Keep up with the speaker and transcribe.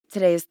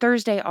Today is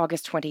Thursday,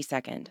 August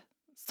 22nd.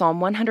 Psalm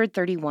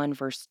 131,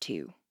 verse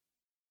 2.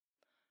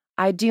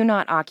 I do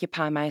not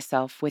occupy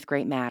myself with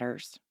great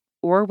matters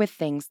or with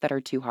things that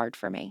are too hard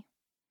for me.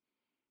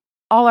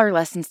 All our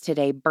lessons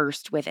today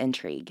burst with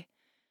intrigue.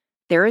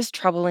 There is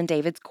trouble in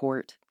David's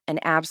court, and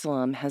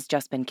Absalom has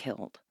just been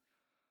killed.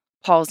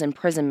 Paul's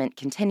imprisonment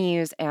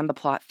continues, and the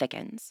plot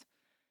thickens.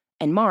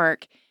 In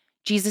Mark,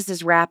 Jesus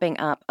is wrapping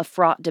up a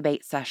fraught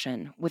debate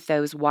session with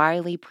those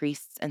wily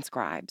priests and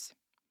scribes.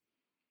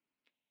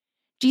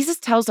 Jesus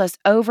tells us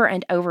over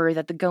and over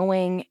that the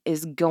going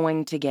is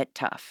going to get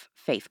tough,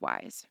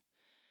 faith-wise.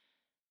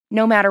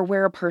 No matter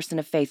where a person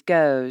of faith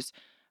goes,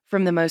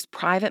 from the most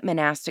private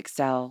monastic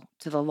cell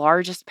to the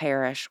largest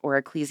parish or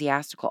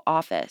ecclesiastical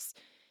office,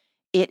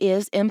 it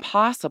is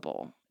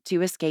impossible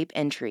to escape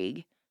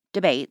intrigue,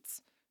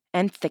 debates,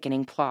 and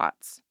thickening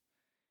plots.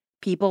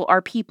 People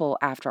are people,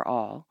 after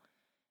all,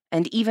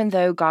 and even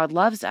though God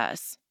loves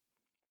us,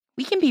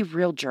 we can be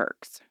real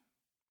jerks.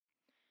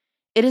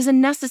 It is a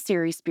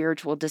necessary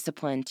spiritual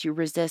discipline to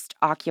resist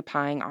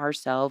occupying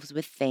ourselves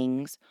with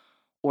things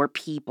or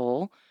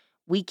people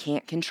we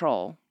can't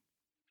control.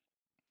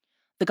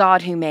 The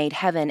God who made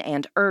heaven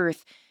and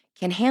earth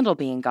can handle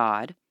being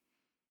God.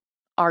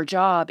 Our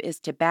job is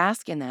to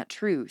bask in that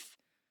truth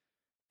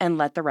and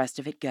let the rest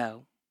of it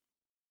go.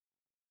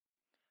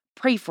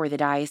 Pray for the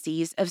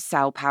Diocese of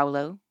Sao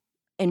Paulo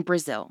in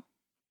Brazil.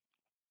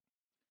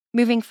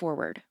 Moving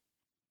forward,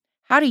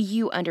 how do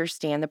you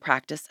understand the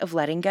practice of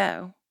letting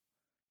go?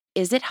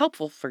 Is it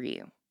helpful for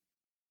you?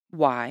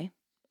 Why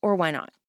or why not?